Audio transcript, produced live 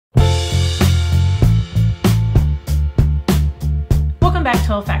back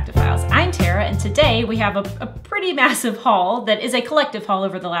to Olfactophiles. I'm Tara, and today we have a pretty massive haul that is a collective haul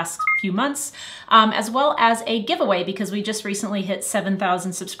over the last few months, as well as a giveaway because we just recently hit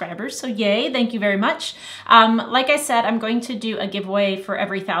 7,000 subscribers, so yay, thank you very much. Like I said, I'm going to do a giveaway for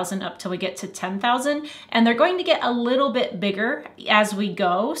every 1,000 up till we get to 10,000, and they're going to get a little bit bigger as we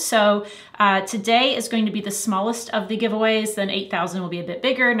go. So today is going to be the smallest of the giveaways, then 8,000 will be a bit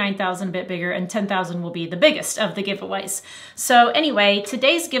bigger, 9,000 a bit bigger, and 10,000 will be the biggest of the giveaways. So anyway,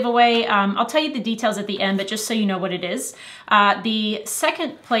 today's giveaway, I'll tell you the details at the end, but just so you know what it is. The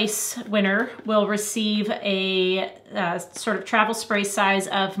second place winner will receive a sort of travel spray size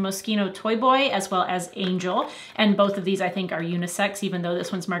of Moschino Toy Boy as well as Angel. And both of these I think are unisex, even though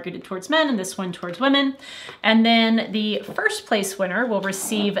this one's marketed towards men and this one towards women. And then the first place winner will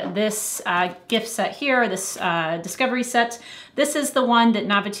receive this gift set here, this discovery set. This is the one that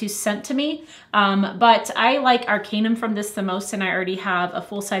Navitus sent to me, but I like Arcanum from this the most, and I already have a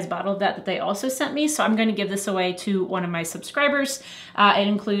full-size bottle of that they also sent me, so I'm going to give this away to one of my subscribers. It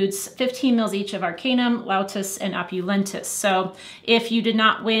includes 15 mils each of Arcanum, Lautus, and Opulentus. So if you did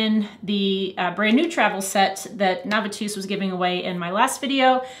not win the brand new travel set that Navitus was giving away in my last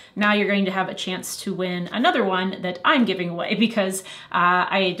video, now you're going to have a chance to win another one that I'm giving away because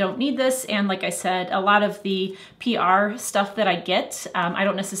I don't need this, and like I said, a lot of the PR stuff that I get, I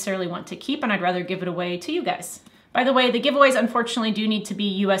don't necessarily want to keep, and I'd rather give it away to you guys. By the way, the giveaways unfortunately do need to be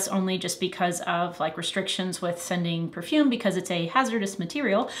US only just because of like restrictions with sending perfume because it's a hazardous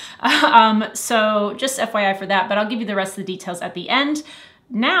material. So just FYI for that, but I'll give you the rest of the details at the end.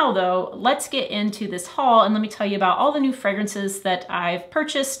 Now though, let's get into this haul and let me tell you about all the new fragrances that I've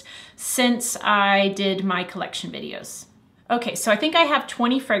purchased since I did my collection videos. Okay, so I think I have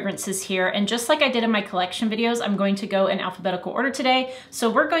 20 fragrances here, and just like I did in my collection videos, I'm going to go in alphabetical order today. So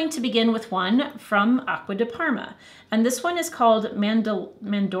we're going to begin with one from Acqua di Parma. And this one is called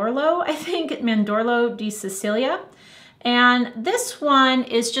Mandorlo, I think, Mandorlo di Sicilia. And this one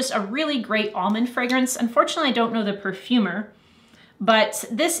is just a really great almond fragrance. Unfortunately, I don't know the perfumer, but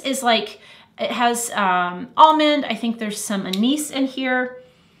this is like, it has almond, I think there's some anise in here.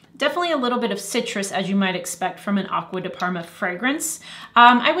 Definitely a little bit of citrus, as you might expect from an Acqua di Parma fragrance.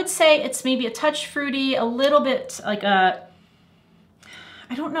 I would say it's maybe a touch fruity, a little bit like a,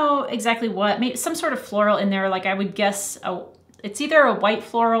 I don't know exactly what, maybe some sort of floral in there. Like I would guess it's either a white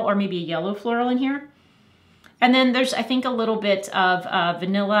floral or maybe a yellow floral in here. And then there's, I think, a little bit of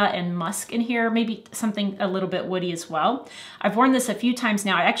vanilla and musk in here, maybe something a little bit woody as well. I've worn this a few times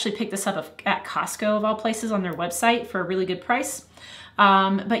now. I actually picked this up at Costco of all places on their website for a really good price.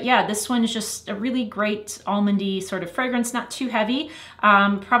 But yeah, this one's just a really great almondy sort of fragrance, not too heavy.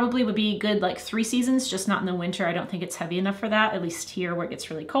 Probably would be good like 3 seasons, just not in the winter. I don't think it's heavy enough for that, at least here where it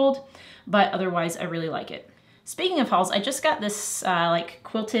gets really cold, but otherwise I really like it. Speaking of hauls, I just got this like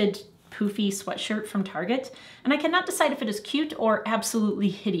quilted poofy sweatshirt from Target, and I cannot decide if it is cute or absolutely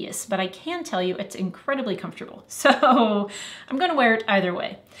hideous, but I can tell you it's incredibly comfortable. So I'm gonna wear it either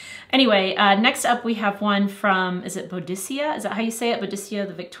way. Anyway, next up we have one from, is it Boadicea? Is that how you say it? Boadicea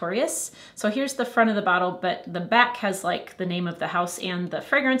the Victorious. So here's the front of the bottle, but the back has like the name of the house and the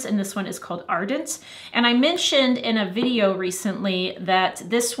fragrance, and this one is called Ardent. And I mentioned in a video recently that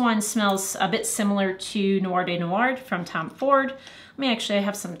this one smells a bit similar to Noir de Noir from Tom Ford. I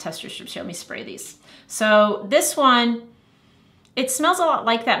have some tester strips here. Let me spray these. So this one, it smells a lot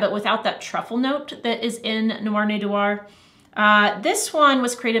like that, but without that truffle note that is in Noir de Noir. This one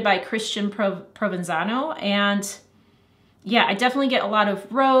was created by Christian Provenzano, and yeah, I definitely get a lot of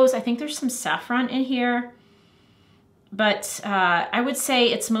rose. I think there's some saffron in here, but I would say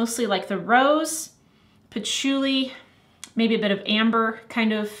it's mostly like the rose, patchouli, maybe a bit of amber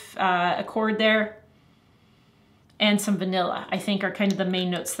kind of accord there, and some vanilla, I think, are kind of the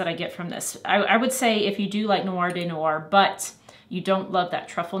main notes that I get from this. I would say if you do like Noir de Noir, but you don't love that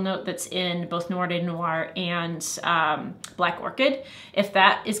truffle note that's in both Noir de Noir and Black Orchid, if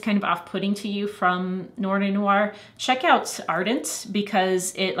that is kind of off-putting to you from Noir de Noir, check out Ardent,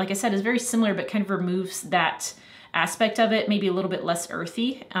 because it, like I said, is very similar, but kind of removes that aspect of it, maybe a little bit less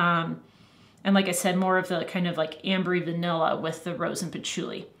earthy. And like I said, more of the kind of like ambery vanilla with the rose and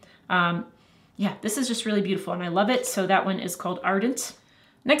patchouli. Yeah, this is just really beautiful and I love it. So that one is called Ardent.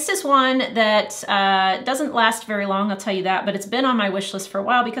 Next is one that doesn't last very long, I'll tell you that, but it's been on my wish list for a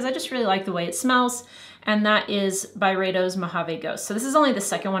while because I just really like the way it smells, and that is Byredo's Mojave Ghost. So this is only the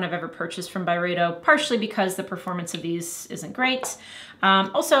second one I've ever purchased from Byredo, partially because the performance of these isn't great.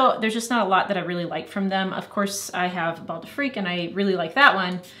 Also, there's just not a lot that I really like from them. Of course, I have Bal de Freak and I really like that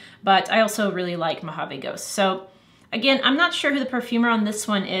one, but I also really like Mojave Ghost. So again, I'm not sure who the perfumer on this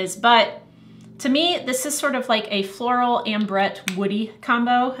one is, but To me, this is sort of like a floral ambrette woody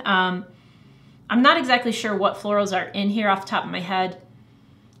combo. I'm not exactly sure what florals are in here off the top of my head,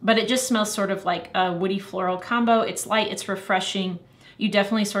 but it just smells sort of like a woody floral combo. It's light, it's refreshing. You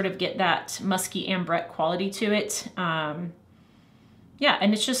definitely sort of get that musky ambrette quality to it. Yeah,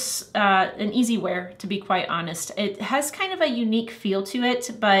 and it's just an easy wear, to be quite honest. It has kind of a unique feel to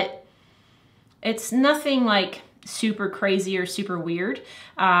it, but it's nothing like super crazy or super weird.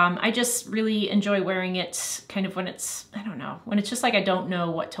 I just really enjoy wearing it kind of when it's, I don't know, when it's just like I don't know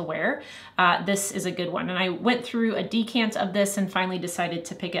what to wear. This is a good one. And I went through a decant of this and finally decided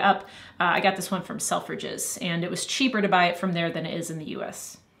to pick it up. I got this one from Selfridges, and it was cheaper to buy it from there than it is in the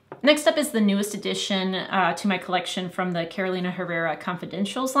US. Next up is the newest addition to my collection from the Carolina Herrera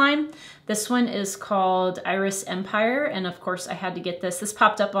Confidentials line. This one is called Iris Empire, and of course I had to get this. This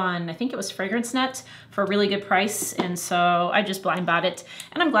popped up on, I think it was Fragrance Net for a really good price, and so I just blind bought it,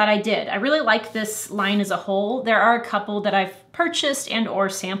 and I'm glad I did. I really like this line as a whole. There are a couple that I've purchased and or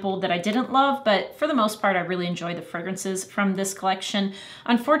sampled that I didn't love, but for the most part I really enjoy the fragrances from this collection.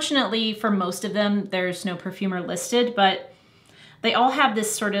 Unfortunately, for most of them, there's no perfumer listed, but they all have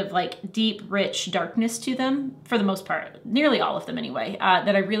this sort of like deep, rich darkness to them, for the most part, nearly all of them anyway,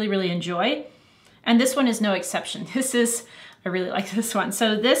 that I really, really enjoy. And this one is no exception. I really like this one.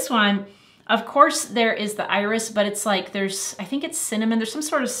 So this one, of course, there is the iris, but it's like I think it's cinnamon. There's some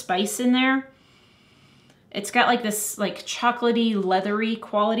sort of spice in there. It's got like this like chocolatey, leathery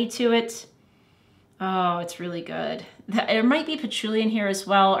quality to it. Oh, it's really good. There might be patchouli in here as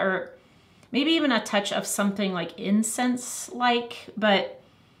well, or maybe even a touch of something like incense-like, but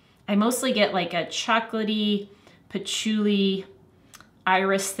I mostly get like a chocolatey, patchouli,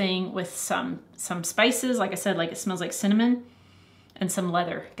 iris thing with some spices. Like I said, like it smells like cinnamon and some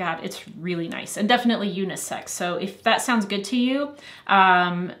leather. God, it's really nice and definitely unisex. So if that sounds good to you,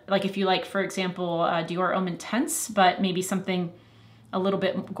 like if you like, for example, Dior Homme Intense, but maybe something a little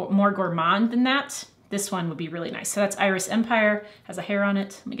bit more gourmand than that, this one would be really nice. So that's Iris Empire, has a hair on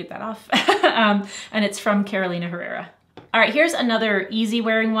it. Let me get that off. And it's from Carolina Herrera. All right, here's another easy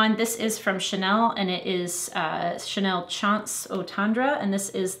wearing one. This is from Chanel, and it is Chanel Chance Eau Tendre, and this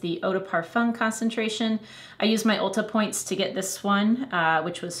is the Eau de Parfum concentration. I used my Ulta points to get this one,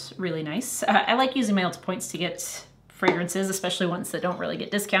 which was really nice. I like using my Ulta points to get fragrances, especially ones that don't really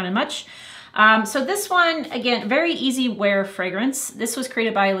get discounted much. So this one, again, very easy wear fragrance. This was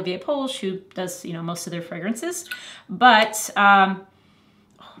created by Olivier Polge, who does, you know, most of their fragrances, but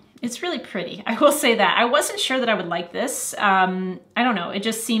it's really pretty. I will say that. I wasn't sure that I would like this. I don't know. It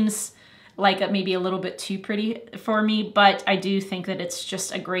just seems like maybe a little bit too pretty for me, but I do think that it's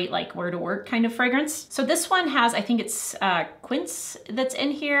just a great like wear to work kind of fragrance. So this one has, I think it's quince that's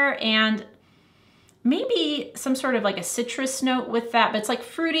in here, and maybe some sort of like a citrus note with that, but it's like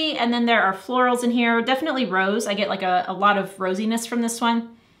fruity, and then there are florals in here. Definitely rose. I get like a lot of rosiness from this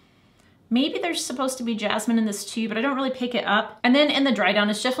one. Maybe there's supposed to be jasmine in this too, but I don't really pick it up. And then in the dry down,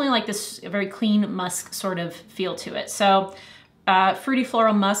 it's definitely like this very clean musk sort of feel to it. So fruity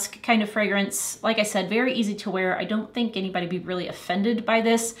floral musk kind of fragrance. Like I said, very easy to wear. I don't think anybody would be really offended by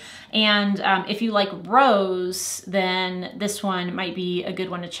this. And if you like rose, then this one might be a good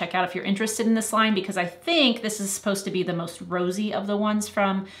one to check out if you're interested in this line, because I think this is supposed to be the most rosy of the ones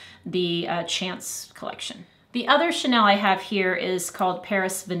from the Chance collection. The other Chanel I have here is called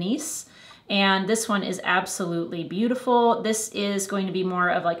Paris Venise. And this one is absolutely beautiful. This is going to be more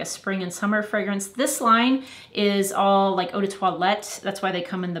of like a spring and summer fragrance. This line is all like eau de toilette. That's why they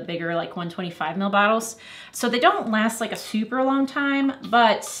come in the bigger like 125 ml bottles. So they don't last like a super long time,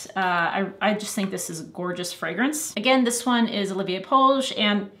 but I just think this is a gorgeous fragrance. Again, this one is Olivier Polge,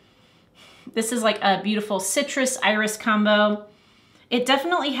 and this is like a beautiful citrus iris combo. It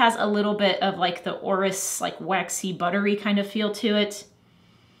definitely has a little bit of like the orris, like waxy, buttery kind of feel to it.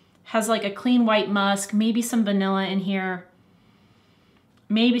 Has like a clean white musk, maybe some vanilla in here,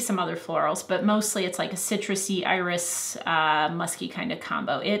 maybe some other florals, but mostly it's like a citrusy, iris, musky kind of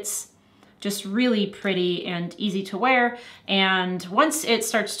combo. It's just really pretty and easy to wear. And once it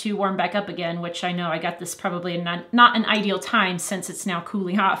starts to warm back up again, which I know I got this probably not an ideal time since it's now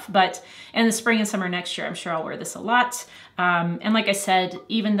cooling off, but in the spring and summer next year, I'm sure I'll wear this a lot. And like I said,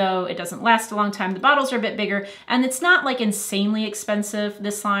 even though it doesn't last a long time, the bottles are a bit bigger, and it's not like insanely expensive,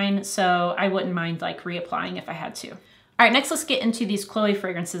 this line, so I wouldn't mind like reapplying if I had to. All right, next let's get into these Chloe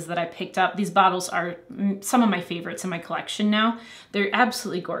fragrances that I picked up. These bottles are some of my favorites in my collection now. They're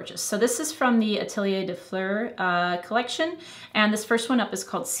absolutely gorgeous. So this is from the Atelier de Fleur collection, and this first one up is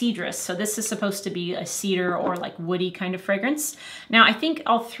called Cedrus. So this is supposed to be a cedar or like woody kind of fragrance. Now I think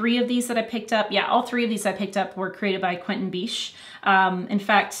all three of these that I picked up, yeah, all three of these I picked up were created by Quentin Biche. In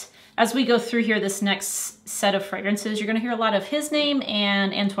fact, as we go through here, this next set of fragrances, you're gonna hear a lot of his name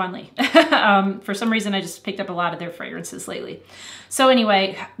and Antoine Lee. For some reason, I just picked up a lot of their fragrances lately. So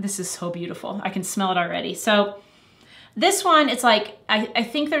anyway, this is so beautiful. I can smell it already. So this one, it's like, I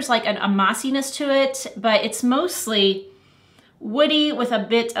think there's like a mossiness to it, but it's mostly woody with a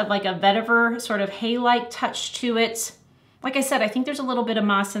bit of like a vetiver, sort of hay-like touch to it. Like I said, I think there's a little bit of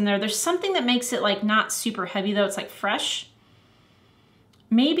moss in there. There's something that makes it like not super heavy though. It's like fresh.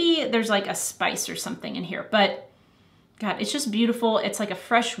 Maybe there's like a spice or something in here, but God, it's just beautiful. It's like a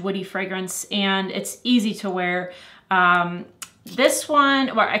fresh woody fragrance and it's easy to wear. This one,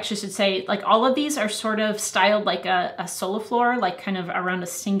 or actually I should say, like all of these are sort of styled like a soliflor, like kind of around a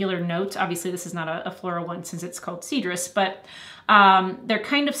singular note. Obviously this is not a floral one since it's called Cedrus, but they're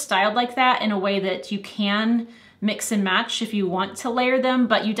kind of styled like that in a way that you can mix and match if you want to layer them,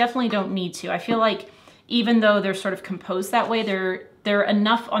 but you definitely don't need to. I feel like even though they're sort of composed that way, they're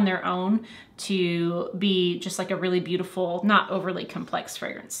enough on their own to be just like a really beautiful, not overly complex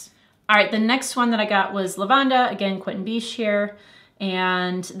fragrance. All right, the next one that I got was Lavanda, again, Quentin Biche here.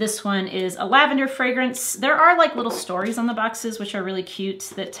 And this one is a lavender fragrance. There are like little stories on the boxes, which are really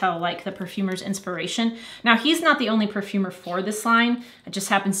cute, that tell like the perfumer's inspiration. Now, he's not the only perfumer for this line. It just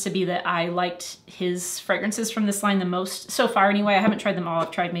happens to be that I liked his fragrances from this line the most so far anyway. I haven't tried them all.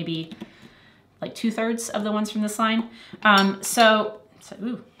 I've tried maybe like 2/3 of the ones from this line.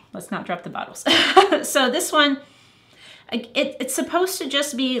 Ooh, let's not drop the bottles. So this one, it's supposed to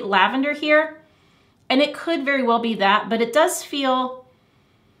just be lavender here. And it could very well be that, but it does feel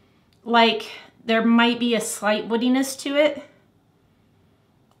like there might be a slight woodiness to it.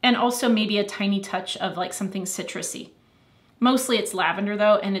 And also maybe a tiny touch of like something citrusy. Mostly it's lavender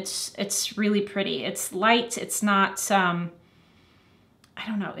though, and it's really pretty. It's light, it's not, I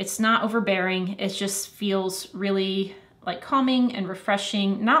don't know, it's not overbearing. It just feels really like calming and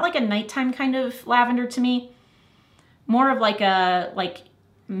refreshing. Not like a nighttime kind of lavender to me. More of like a,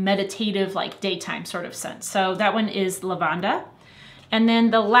 meditative, like daytime sort of scent. So that one is Lavanda. And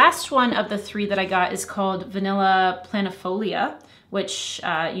then the last one of the three that I got is called Vanilla Planifolia, which,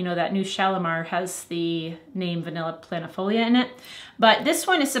 you know, that new Shalimar has the name Vanilla Planifolia in it. But this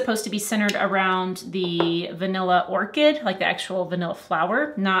one is supposed to be centered around the vanilla orchid, like the actual vanilla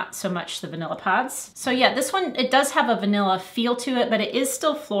flower, not so much the vanilla pods. So yeah, this one, it does have a vanilla feel to it, but it is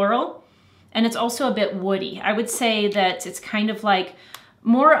still floral. And it's also a bit woody. I would say that it's kind of like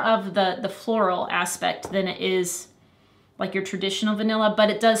more of the floral aspect than it is like your traditional vanilla,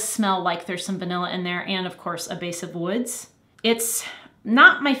 but it does smell like there's some vanilla in there, and of course a base of woods. It's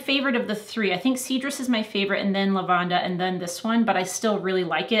not my favorite of the three. I think Cedrus is my favorite, and then Lavanda, and then this one, but I still really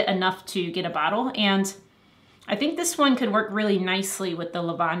like it enough to get a bottle. And I think this one could work really nicely with the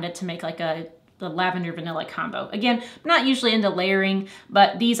Lavanda to make like the lavender vanilla combo. Again, I'm not usually into layering,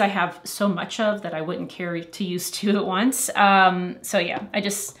 but these I have so much of that I wouldn't care to use two at once. So yeah,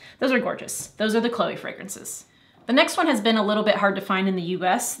 those are gorgeous. Those are the Chloe fragrances. The next one has been a little bit hard to find in the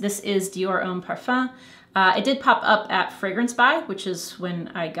US. This is Dior Homme Parfum. It did pop up at Fragrance Buy, which is when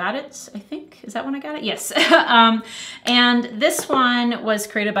I got it, I think. Is that when I got it? Yes. And this one was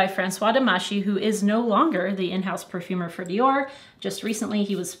created by Francois Demachi, who is no longer the in-house perfumer for Dior. Just recently,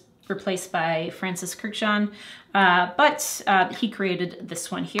 he was replaced by Francis Kirkjean, but he created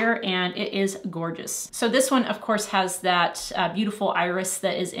this one here, and it is gorgeous. So this one, of course, has that beautiful iris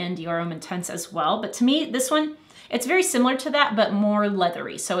that is in Dior Homme Intense as well, but to me, this one, it's very similar to that, but more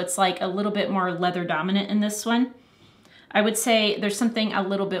leathery. So it's like a little bit more leather dominant in this one. I would say there's something a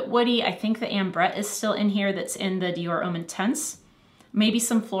little bit woody. I think the ambrette is still in here that's in the Dior Homme Intense. Maybe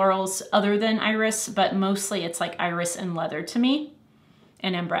some florals other than iris, but mostly it's like iris and leather to me.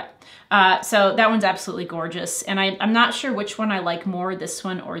 And ambrette. So that one's absolutely gorgeous. And I'm not sure which one I like more, this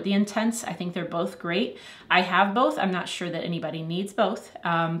one or the Intense. I think they're both great. I have both. I'm not sure that anybody needs both,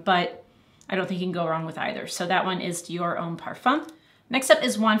 but I don't think you can go wrong with either. So that one is Dior Homme Parfum. Next up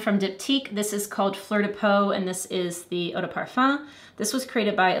is one from Diptyque. This is called Fleur de Peau, and this is the Eau de Parfum. This was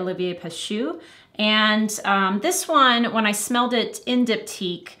created by Olivier Pechoux. And this one, when I smelled it in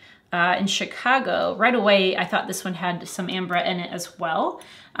Diptyque, in Chicago, right away, I thought this one had some ambrette in it as well.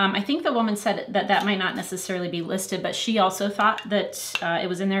 I think the woman said that might not necessarily be listed, but she also thought that it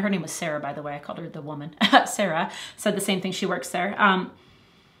was in there. Her name was Sarah, by the way. I called her the woman. Sarah said the same thing. She works there.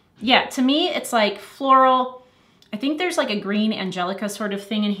 Yeah, to me, it's like floral. I think there's like a green angelica sort of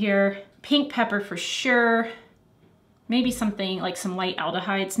thing in here. Pink pepper for sure. Maybe something like some light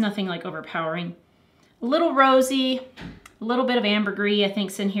aldehydes, nothing like overpowering. A little rosy. A little bit of ambergris, I think,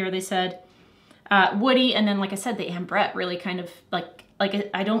 is in here, they said. Woody, and then, like I said, the ambrette really kind of, like like,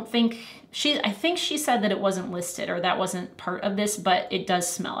 I don't think I think she said that it wasn't listed or that wasn't part of this, but it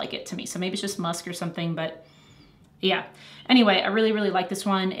does smell like it to me. So maybe it's just musk or something, but yeah. Anyway, I really, really like this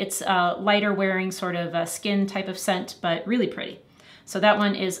one. It's a lighter wearing sort of a skin type of scent, but really pretty. So that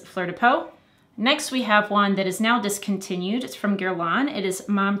one is Fleur de Peau. Next, we have one that is now discontinued. It's from Guerlain. It is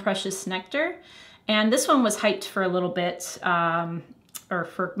Precieux Nectar. And this one was hyped for a little bit, or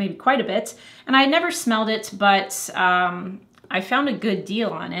for maybe quite a bit. And I had never smelled it, but I found a good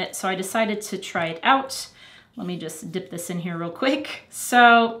deal on it. So I decided to try it out. Let me just dip this in here real quick.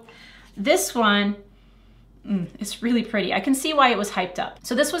 So this one, it's really pretty. I can see why it was hyped up.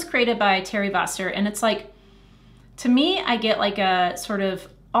 So this was created by Terry Vassar, and it's like, to me, I get like a sort of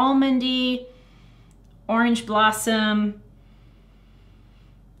almondy, orange blossom,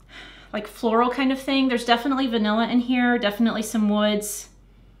 like floral kind of thing. There's definitely vanilla in here, definitely some woods,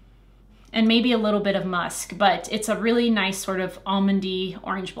 and maybe a little bit of musk, but it's a really nice sort of almondy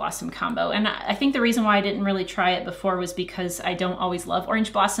orange blossom combo. And I think the reason why I didn't really try it before was because I don't always love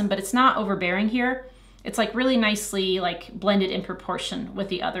orange blossom, but it's not overbearing here. It's like really nicely like blended in proportion with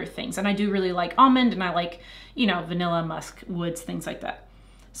the other things. And I do really like almond, and I like, you know, vanilla, musk, woods, things like that.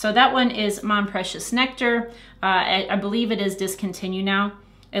 So that one is Precieux Nectar. I believe it is discontinued now,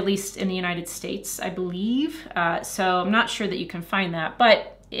 at least in the United States, I believe. So I'm not sure that you can find that,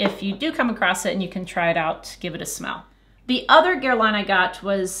 but if you do come across it and you can try it out, give it a smell. The other Guerlain I got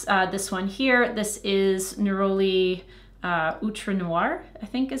was this one here. This is Neroli Outrenoir, I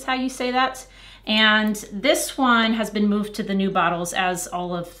think is how you say that. And this one has been moved to the new bottles, as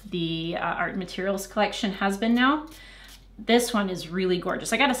all of the Art Materials collection has been now. This one is really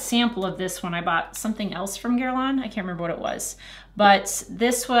gorgeous. I got a sample of this when I bought something else from Guerlain. I can't remember what it was. But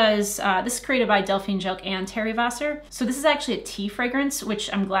this was, this is created by Delphine Jelk and Terry Vassar. So this is actually a tea fragrance,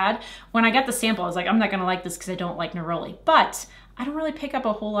 which I'm glad. When I got the sample, I was like, I'm not gonna like this because I don't like neroli. But I don't really pick up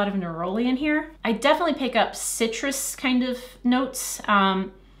a whole lot of neroli in here. I definitely pick up citrus kind of notes.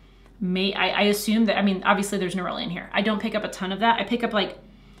 I assume that, I mean, obviously there's neroli in here. I don't pick up a ton of that. I pick up like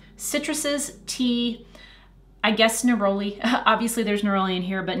citruses, tea, I guess neroli. Obviously there's neroli in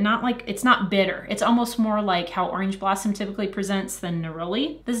here, but not like, it's not bitter. It's almost more like how orange blossom typically presents than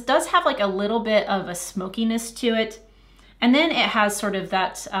neroli. This does have like a little bit of a smokiness to it. And then it has sort of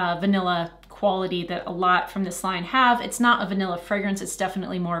that vanilla quality that a lot from this line have. It's not a vanilla fragrance, it's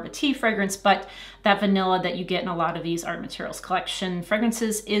definitely more of a tea fragrance, but that vanilla that you get in a lot of these Art Materials collection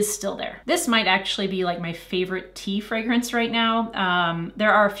fragrances is still there. This might actually be like my favorite tea fragrance right now.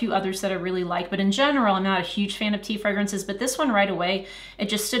 There are a few others that I really like, but in general, I'm not a huge fan of tea fragrances, but this one right away, it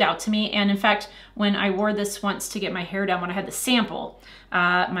just stood out to me. And in fact, when I wore this once to get my hair done, when I had the sample,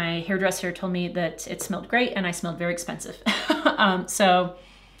 my hairdresser told me that it smelled great and I smelled very expensive.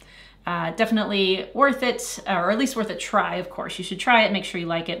 Definitely worth it, or at least worth a try, of course. You should try it, make sure you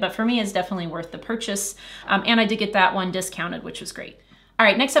like it. But for me, it's definitely worth the purchase. And I did get that one discounted, which was great. All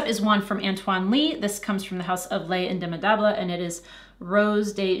right, next up is one from Antoine Lee. This comes from the house of Les Indemodables, and it is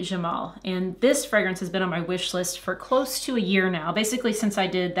Rose de Jamal. And this fragrance has been on my wish list for close to a year now, basically since I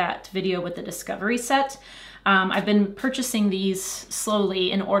did that video with the Discovery set. I've been purchasing these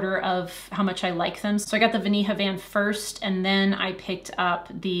slowly in order of how much I like them. So I got the Vanille Havane first, and then I picked up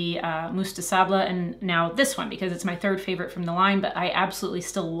the Mousse de Sable, and now this one because it's my third favorite from the line, but I absolutely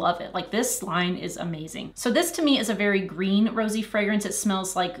still love it. Like, this line is amazing. So this to me is a very green rosy fragrance. It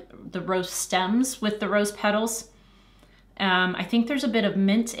smells like the rose stems with the rose petals. I think there's a bit of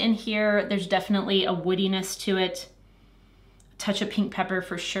mint in here. There's definitely a woodiness to it. Touch of pink pepper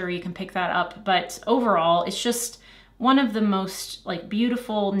for sure, you can pick that up, but overall it's just one of the most like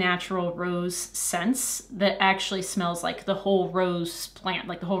beautiful natural rose scents that actually smells like the whole rose plant,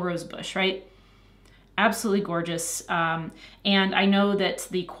 like the whole rose bush, right? Absolutely gorgeous. And I know that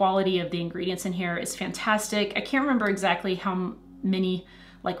the quality of the ingredients in here is fantastic. I can't remember exactly how many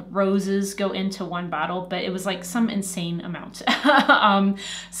like roses go into one bottle, but it was like some insane amount.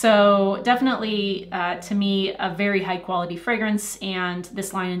 So definitely to me, a very high quality fragrance, and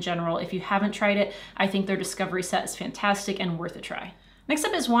this line in general, if you haven't tried it, I think their Discovery set is fantastic and worth a try. Next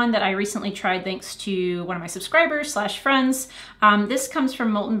up is one that I recently tried thanks to one of my subscribers / friends. This comes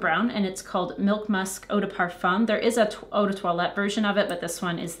from Molton Brown, and it's called Milk Musk Eau de Parfum. There is a Eau de Toilette version of it, but this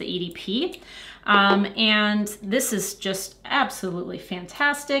one is the EDP. And this is just absolutely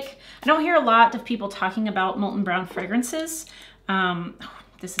fantastic. I don't hear a lot of people talking about Molton Brown fragrances.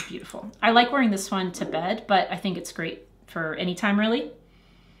 This is beautiful. I like wearing this one to bed, but I think it's great for any time really.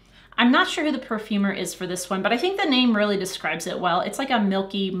 I'm not sure who the perfumer is for this one, but I think the name really describes it well. It's like a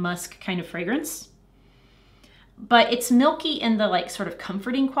milky musk kind of fragrance. but it's milky in the like sort of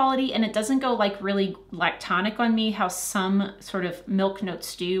comforting quality, and it doesn't go like really lactonic on me, how some sort of milk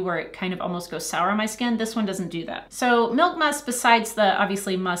notes do, where it kind of almost goes sour on my skin. This one doesn't do that. So milk musk, besides the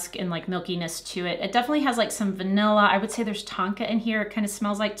obviously musk and like milkiness to it, it definitely has like some vanilla. I would say there's tonka in here. It kind of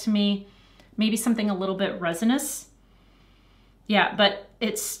smells like to me, maybe something a little bit resinous. Yeah, but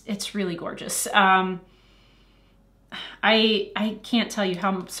it's really gorgeous. I can't tell you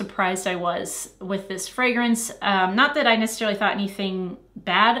how surprised I was with this fragrance. Not that I necessarily thought anything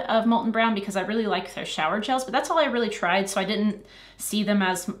bad of Molton Brown, because I really like their shower gels, but that's all I really tried. So I didn't see them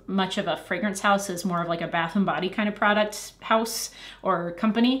as much of a fragrance house, as more of like a Bath and Body kind of product house or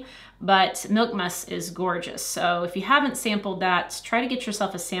company. But Milk Musk is gorgeous. So if you haven't sampled that, try to get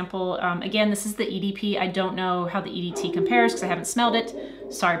yourself a sample. Again, this is the EDP. I don't know how the EDT compares because I haven't smelled it.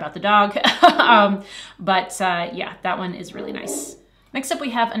 Sorry about the dog. Yeah, that one is really nice. Next up,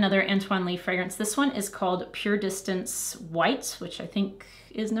 we have another Antoine Lee fragrance. This one is called Puredistance White, which I think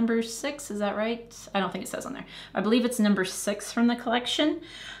is number 6. Is that right? I don't think it says on there. I believe it's number 6 from the collection.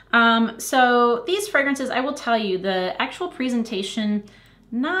 So these fragrances, I will tell you, the actual presentation,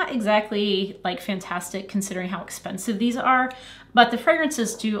 not exactly like fantastic considering how expensive these are, but the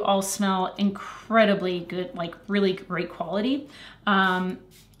fragrances do all smell incredibly good, like really great quality.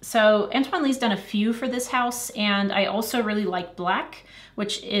 So Antoine Lee's done a few for this house, and I also really like Black,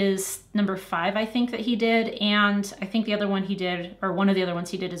 which is number 5, I think, that he did. And I think the other one he did, or one of the other ones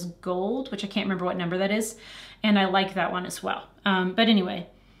he did, is Gold, which I can't remember what number that is. And I like that one as well. But anyway,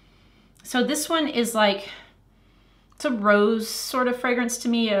 so this one is like, it's a rose sort of fragrance to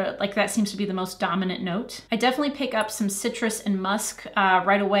me. Like that seems to be the most dominant note. I definitely pick up some citrus and musk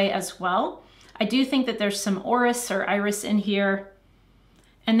right away as well. I do think that there's some orris or iris in here.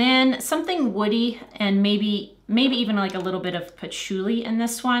 And then something woody and maybe even like a little bit of patchouli in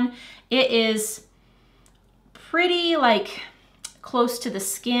this one. It is pretty like close to the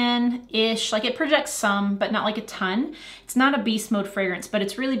skin-ish. Like it projects some, but not like a ton. It's not a beast mode fragrance, but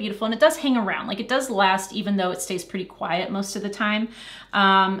it's really beautiful, and it does hang around. Like it does last, even though it stays pretty quiet most of the time.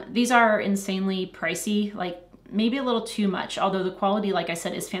 These are insanely pricey, like maybe a little too much, although the quality, like I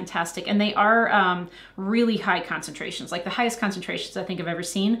said, is fantastic. And they are really high concentrations, like the highest concentrations I think I've ever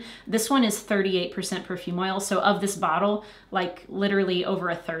seen. This one is 38% perfume oil. So of this bottle, like literally over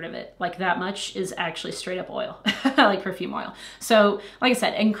a third of it, like that much is actually straight up oil, like perfume oil. So like I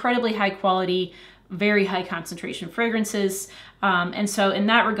said, incredibly high quality, very high concentration fragrances. And so in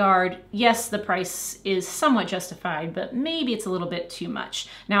that regard, yes, the price is somewhat justified, but maybe it's a little bit too much.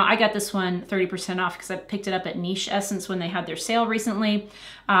 Now I got this one 30% off because I picked it up at Niche Essence when they had their sale recently.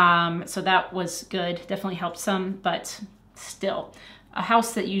 So that was good, definitely helped some, but still a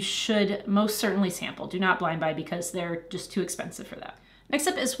house that you should most certainly sample. Do not blind buy because they're just too expensive for that. Next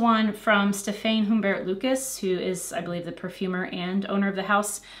up is one from Stéphane Humbert Lucas, who is, I believe, the perfumer and owner of the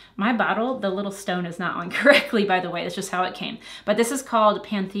house. My bottle, the little stone is not on correctly, by the way. It's just how it came. But this is called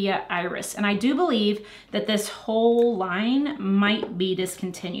Panthea Iris. And I do believe that this whole line might be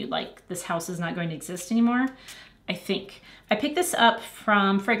discontinued. Like this house is not going to exist anymore, I think. I picked this up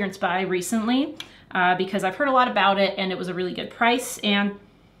from Fragrance Buy recently because I've heard a lot about it and it was a really good price. And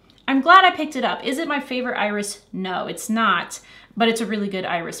I'm glad I picked it up. Is it my favorite iris? No, it's not. But it's a really good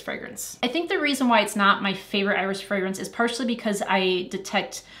iris fragrance. I think the reason why it's not my favorite iris fragrance is partially because I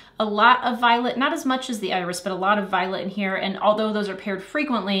detect a lot of violet, not as much as the iris, but a lot of violet in here. And although those are paired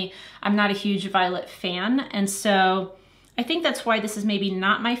frequently, I'm not a huge violet fan. And so I think that's why this is maybe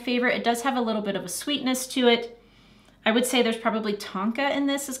not my favorite. It does have a little bit of a sweetness to it. I would say there's probably tonka in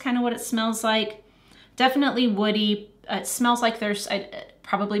this is kind of what it smells like. Definitely woody. It smells like there's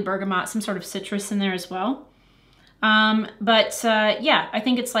probably bergamot, some sort of citrus in there as well. Yeah, I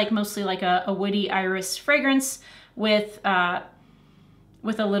think it's like mostly like a woody iris fragrance with a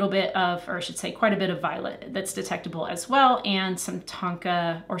little bit of, or I should say quite a bit of violet that's detectable as well, and some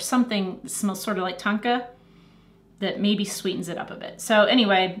tonka or something that smells sort of like tonka that maybe sweetens it up a bit. So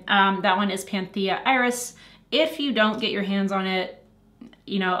anyway, that one is Panthea Iris. If you don't get your hands on it,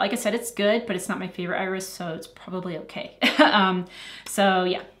 you know, like I said, it's good, but it's not my favorite iris, so it's probably okay. So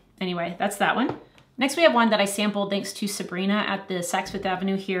yeah, anyway, that's that one. Next, we have one that I sampled thanks to Sabrina at the Saks Fifth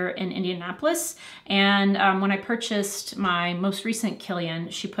Avenue here in Indianapolis. And when I purchased my most recent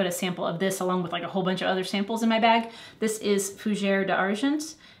Kilian, she put a sample of this along with like a whole bunch of other samples in my bag. This is Fougère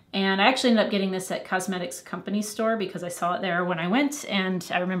d'Argent. And I actually ended up getting this at Cosmetics Company store because I saw it there when I went and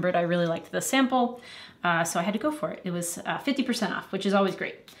I remembered I really liked the sample. So I had to go for it. It was 50% off, which is always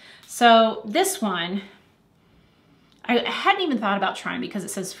great. So this one, I hadn't even thought about trying because it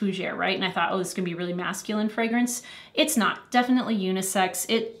says Fougère, right? And I thought, oh, this is gonna be a really masculine fragrance. It's not, definitely unisex.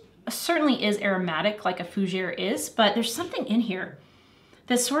 It certainly is aromatic like a fougere is, but there's something in here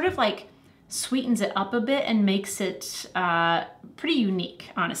that sort of like sweetens it up a bit and makes it pretty unique,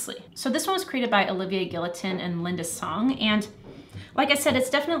 honestly. So this one was created by Olivier Guillotin and Linda Song, and like I said, it's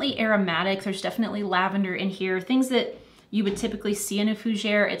definitely aromatic. There's definitely lavender in here, things that you would typically see in a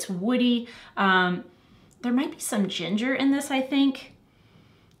fougere. It's woody. There might be some ginger in this, I think,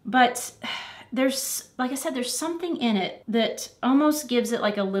 but there's, like I said, there's something in it that almost gives it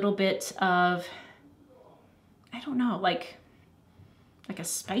like a little bit of, I don't know, like a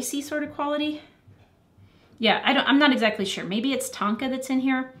spicy sort of quality. Yeah, I'm not exactly sure. Maybe it's tonka that's in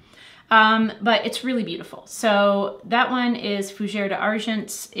here. But it's really beautiful. So that one is Fougere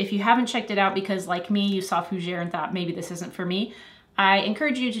d'Argent. If you haven't checked it out because like me, you saw Fougere and thought maybe this isn't for me, I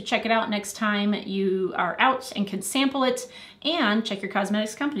encourage you to check it out next time you are out and can sample it, and check your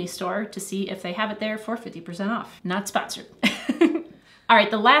cosmetics company store to see if they have it there for 50% off. Not sponsored. All right,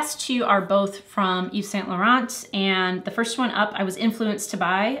 the last two are both from Yves Saint Laurent, and the first one up I was influenced to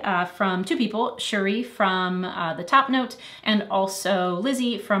buy from two people, Cherie from The Top Note and also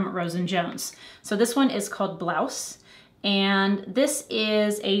Lizzie from Rose & Jones. So this one is called Blouse, and this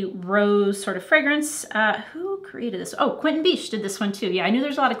is a rose sort of fragrance. Who created this? Oh, Quentin Biche did this one too. Yeah, I knew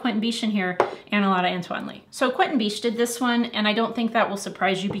there's a lot of Quentin Biche in here and a lot of Antoine Lee. So Quentin Biche did this one, and I don't think that will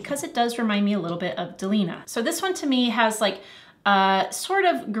surprise you because it does remind me a little bit of Delina. So this one to me has like sort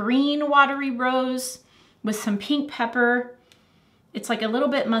of green watery rose with some pink pepper. It's like a little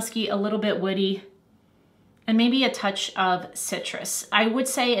bit musky, a little bit woody, and maybe a touch of citrus. I would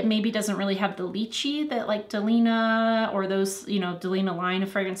say it maybe doesn't really have the lychee that like Delina or those, you know, Delina line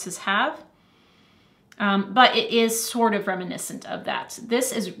of fragrances have. But it is sort of reminiscent of that.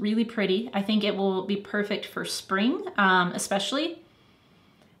 This is really pretty. I think it will be perfect for spring, especially.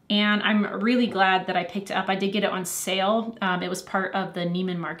 And I'm really glad that I picked it up. I did get it on sale. It was part of the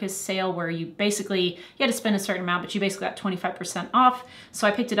Neiman Marcus sale where you had to spend a certain amount, but you basically got 25% off. So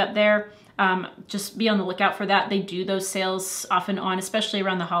I picked it up there. Just be on the lookout for that. They do those sales off and on, especially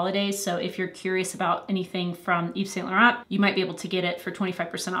around the holidays. So if you're curious about anything from Yves Saint Laurent, you might be able to get it for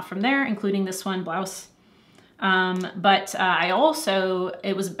 25% off from there, including this one, Blouse. I also,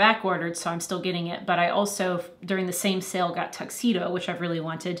 it was back ordered, so I'm still getting it, but I also, during the same sale, got Tuxedo, which I've really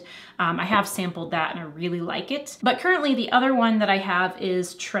wanted. I have sampled that and I really like it. But currently the other one that I have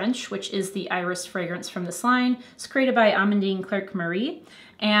is Trench, which is the iris fragrance from this line. It's created by Amandine Clerc Marie.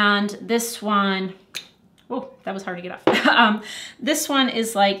 And this one, whoa, that was hard to get off. This one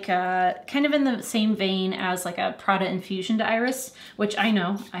is like kind of in the same vein as like a Prada Infusion to Iris, which I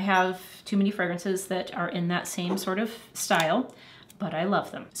know I have too many fragrances that are in that same sort of style, but I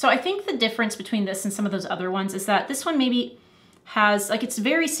love them. So I think the difference between this and some of those other ones is that this one maybe has, like, it's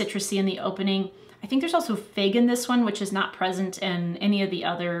very citrusy in the opening. I think there's also fig in this one, which is not present in any of the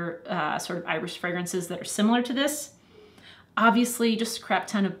other sort of iris fragrances that are similar to this. Obviously, just a crap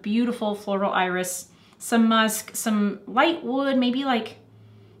ton of beautiful floral iris, some musk, some light wood, maybe like,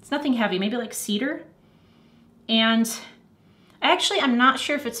 it's nothing heavy, maybe like cedar. And actually, I'm not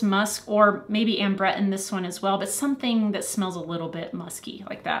sure if it's musk or maybe ambrette in this one as well, but something that smells a little bit musky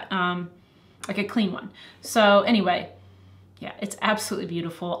like that, like a clean one. So anyway, yeah, it's absolutely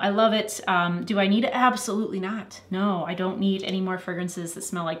beautiful. I love it. Do I need it? Absolutely not. No, I don't need any more fragrances that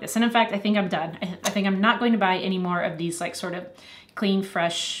smell like this. And in fact, I think I'm done. I think I'm not going to buy any more of these like sort of clean,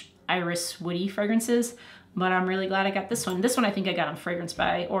 fresh, iris, woody fragrances, but I'm really glad I got this one. This one I think I got on Fragrance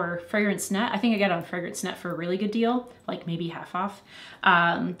Buy or Fragrance Net. I think I got it on Fragrance Net for a really good deal, like maybe half off.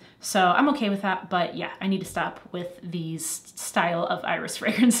 So I'm okay with that, but yeah, I need to stop with these style of iris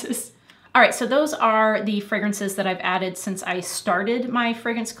fragrances. All right, so those are the fragrances that I've added since I started my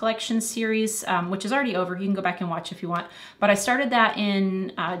fragrance collection series, which is already over. You can go back and watch if you want. But I started that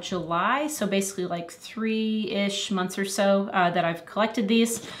in July, so basically like 3-ish months or so that I've collected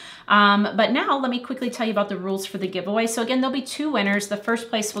these. But now let me quickly tell you about the rules for the giveaway. So again, there'll be 2 winners. The first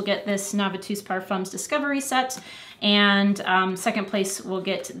place will get this Novitus Parfums Discovery set, and second place will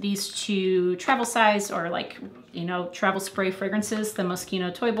get these 2 travel size or like, you know, travel spray fragrances, the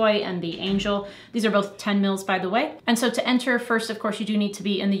Moschino Toy Boy and the Angel. These are both 10 mils, by the way. And so to enter, first, of course, you do need to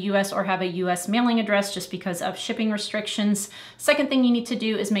be in the US or have a US mailing address just because of shipping restrictions. Second thing you need to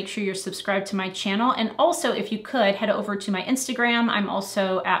do is make sure you're subscribed to my channel. And also, if you could, head over to my Instagram. I'm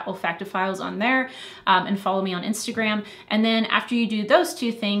also at olfactophiles on there, and follow me on Instagram. And then after you do those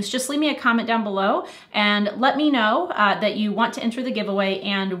two things, just leave me a comment down below and let me know that you want to enter the giveaway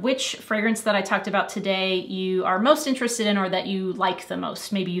and which fragrance that I talked about today you are most interested in or that you like the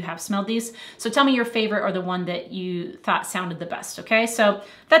most. Maybe you have smelled these. So tell me your favorite or the one that you thought sounded the best, okay? So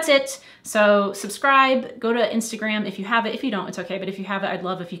that's it. So subscribe, go to Instagram if you have it. If you don't, it's okay. But if you have it, I'd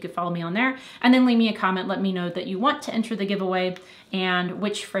love if you could follow me on there. And then leave me a comment. Let me know that you want to enter the giveaway and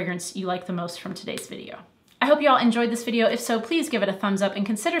which fragrance you like the most from today's video. I hope you all enjoyed this video. If so, please give it a thumbs up and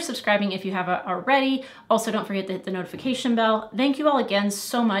consider subscribing if you haven't already. Also, don't forget to hit the notification bell. Thank you all again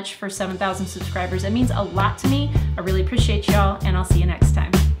so much for 7,000 subscribers. It means a lot to me. I really appreciate y'all, and I'll see you next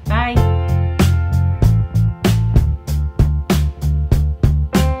time. Bye.